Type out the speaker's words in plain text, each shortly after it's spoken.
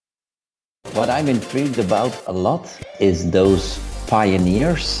What I'm intrigued about a lot is those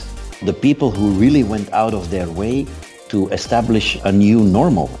pioneers, the people who really went out of their way to establish a new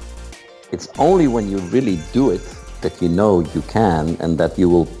normal. It's only when you really do it that you know you can and that you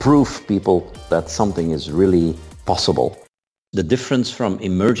will prove people that something is really possible. The difference from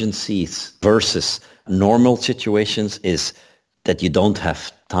emergencies versus normal situations is that you don't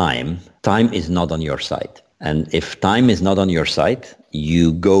have time. Time is not on your side. And if time is not on your side,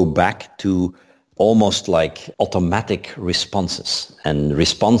 you go back to almost like automatic responses and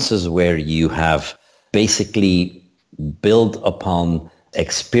responses where you have basically built upon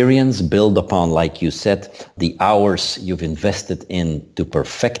experience, build upon, like you said, the hours you've invested in to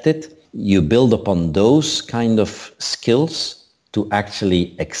perfect it. You build upon those kind of skills to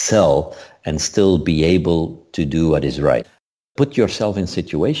actually excel and still be able to do what is right. Put yourself in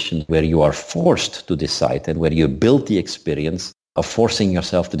situations where you are forced to decide and where you build the experience of forcing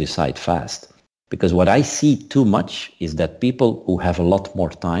yourself to decide fast. Because what I see too much is that people who have a lot more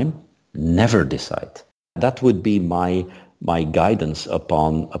time never decide. That would be my guidance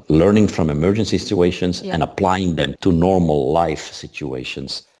upon learning from emergency situations and applying them to normal life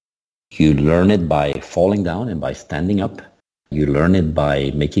situations. You learn it by falling down and by standing up. You learn it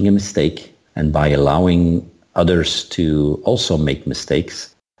by making a mistake and by allowing others to also make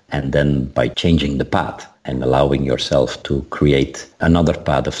mistakes, and then by changing the path and allowing yourself to create another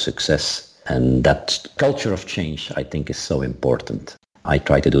path of success. And that culture of change, I think, is so important. I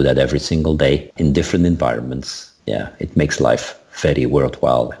try to do that every single day in different environments. Yeah, it makes life very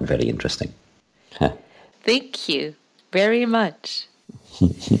worthwhile and very interesting. Thank you very much.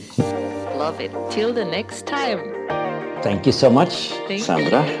 Love it. Till the next time. Thank you so much,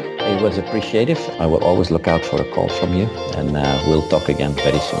 Sandra. You. It was appreciative. I will always look out for a call from you, and we'll talk again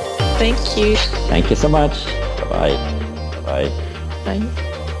very soon. Thank you. Thank you so much. Bye-bye. Bye. Bye.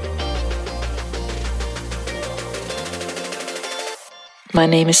 My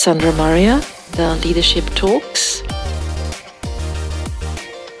name is Sandra Marya, the Leadership Talks.